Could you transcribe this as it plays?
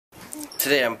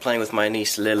Today I'm playing with my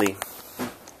niece Lily.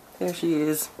 There she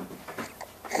is.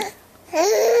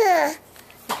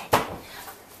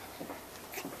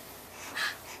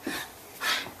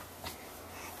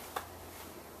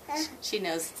 She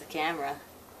knows it's a camera,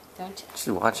 don't you?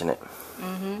 She's watching it.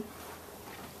 Mm-hmm.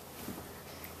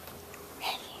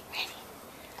 Ready.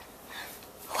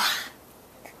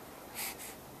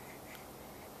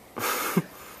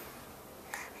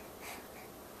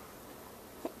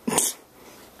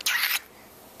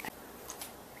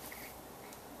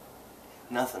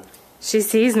 Nothing. She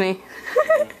sees me.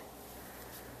 Okay,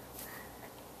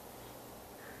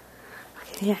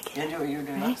 yeah, You didn't do what you were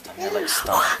doing last time. You like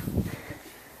stomp.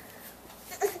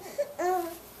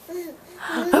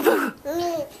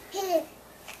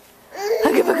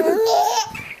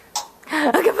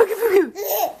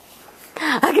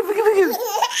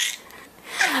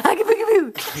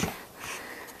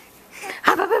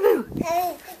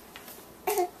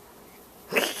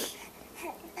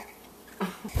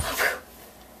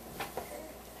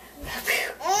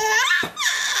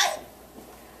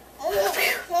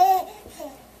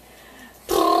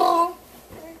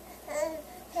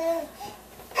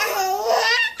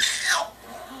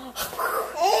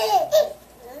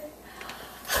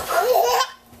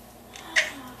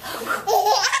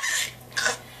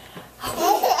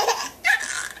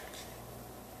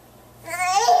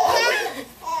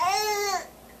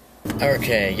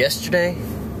 Okay, yesterday,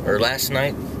 or last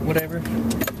night, whatever,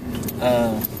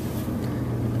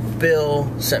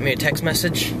 Bill sent me a text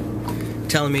message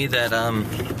telling me that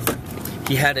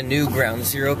he had a new Ground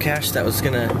Zero cache that was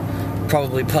gonna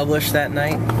probably publish that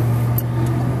night.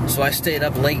 So I stayed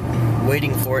up late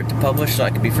waiting for it to publish so I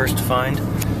could be first to find,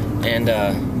 and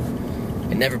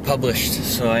it never published,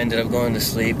 so I ended up going to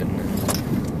sleep,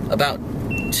 and about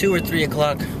 2 or 3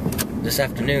 o'clock this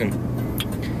afternoon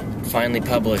finally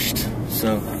published.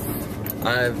 So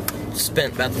I've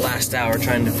spent about the last hour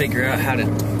trying to figure out how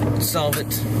to solve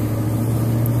it,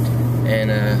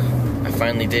 and I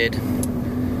finally did,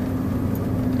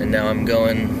 and now I'm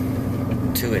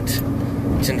going to it.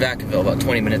 It's in Vacaville, about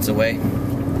 20 minutes away.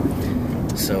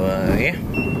 So yeah,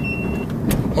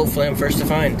 hopefully I'm first to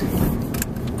find.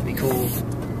 Be cool.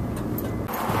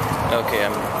 Okay,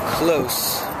 I'm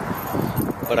close,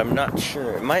 but I'm not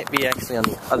sure. It might be actually on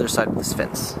the other side of this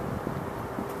fence.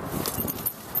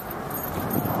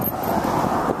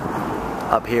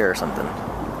 Up here or something.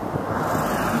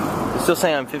 It's still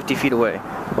saying I'm 50 feet away,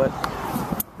 but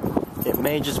it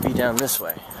may just be down this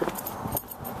way.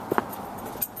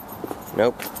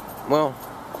 Nope. Well,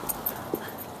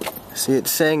 see, it's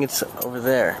saying it's over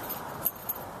there.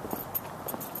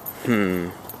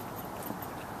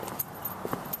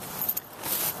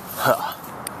 Huh.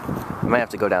 I might have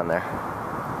to go down there.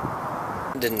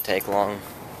 It didn't take long.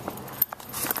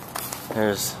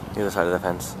 There's the other side of the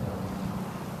fence.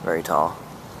 Very tall.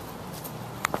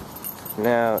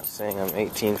 Now it's saying I'm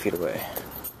 18 feet away.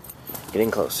 Getting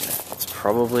closer. It's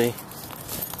probably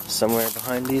somewhere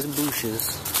behind these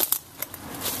bushes.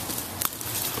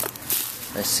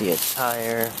 I see a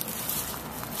tire.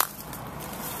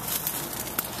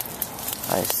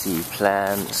 I see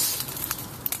plants.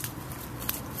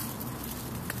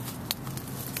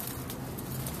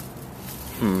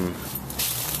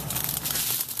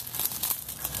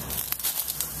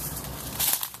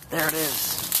 There it is.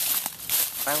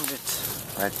 Found it.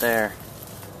 Right there.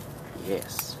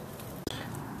 Yes.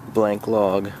 Blank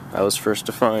log. I was first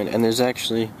to find. And there's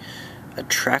actually a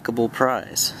trackable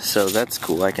prize. So that's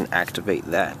cool. I can activate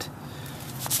that.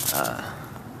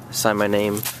 Sign my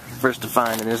name. First to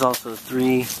find. And there's also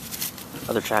 3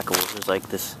 other trackables. There's like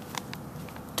this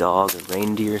dog, a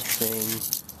reindeer thing,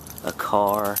 a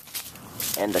car,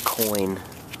 and a coin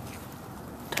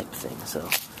type thing. So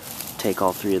take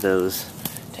all 3 of those.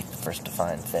 Take the first to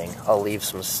find thing. I'll leave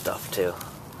some stuff too.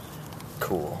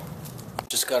 Cool.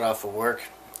 Just got off of work,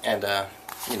 and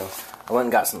you know, I went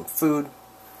and got some food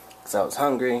because I was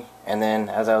hungry, and then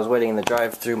as I was waiting in the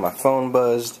drive-thru, my phone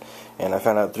buzzed, and I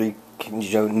found out 3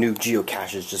 new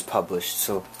geocaches just published.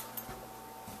 So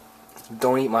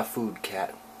don't eat my food,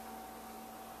 cat.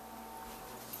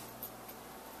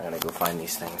 I gotta go find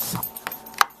these things.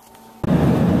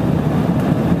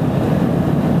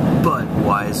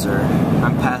 Budweiser.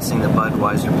 I'm passing the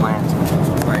Budweiser plant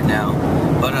right now.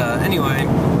 But anyway,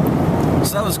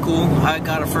 so that was cool. I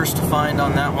got a first to find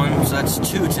on that one, so that's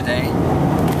 2 today.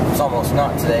 It's almost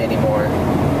not today anymore.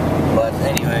 But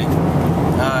anyway,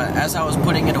 as I was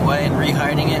putting it away and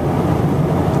re-hiding it,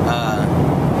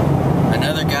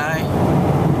 another guy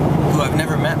who I've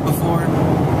never met before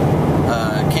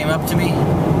came up to me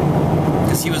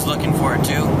because he was looking for it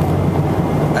too.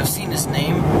 I've seen his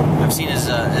name. I've seen his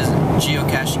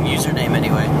geocaching username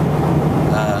anyway.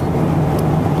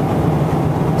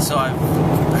 So I've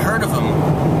heard of him,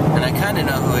 and I kind of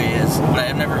know who he is, but I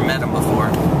have never met him before.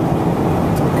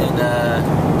 And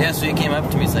yeah, so he came up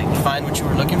to me. He's like, "You find what you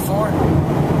were looking for?"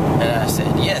 And I said,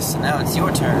 "Yes. And now it's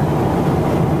your turn."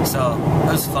 So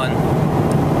it was fun.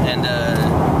 And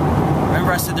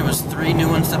remember I said there was 3 new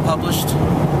ones that published?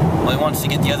 Well, he wants to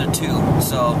get the other 2,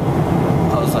 so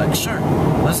I was like, sure,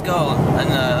 let's go, and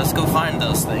let's go find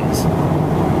those things.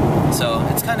 So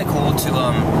it's kind of cool to,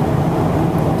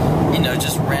 you know,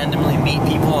 just randomly meet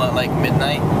people at like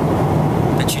midnight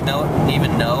that you don't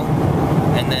even know,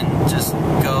 and then just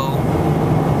go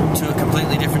to a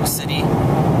completely different city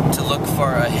to look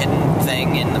for a hidden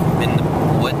thing in the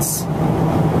woods.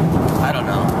 I don't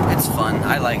know, it's fun.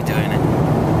 I like doing it.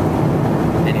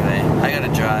 Anyway, I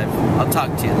gotta drive. I'll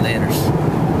talk to you later.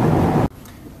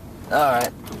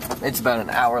 Alright, it's about an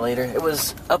hour later. It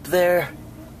was up there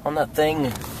on that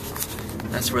thing.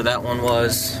 That's where that one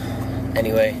was.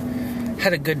 Anyway,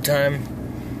 had a good time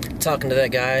talking to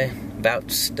that guy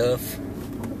about stuff.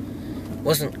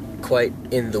 Wasn't quite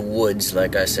in the woods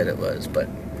like I said it was, but,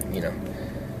 you know.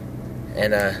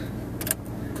 And,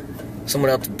 someone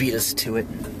else beat us to it.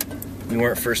 We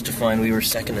weren't first to find, we were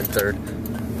second and third.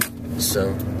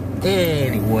 So,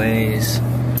 anyways,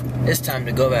 it's time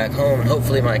to go back home, and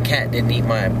hopefully my cat didn't eat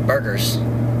my burgers.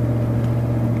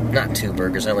 Not 2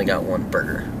 burgers, I only got 1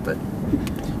 burger, but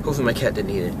hopefully my cat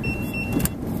didn't eat it.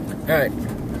 Alright.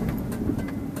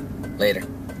 Later.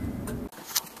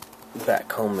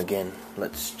 Back home again.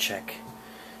 Let's check.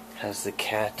 Has the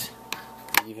cat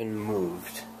even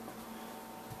moved?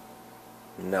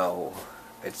 No.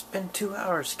 It's been 2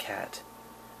 hours, cat.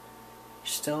 You're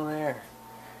still there.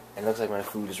 And it looks like my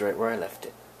food is right where I left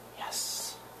it.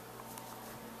 Yes.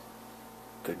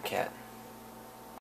 Good cat.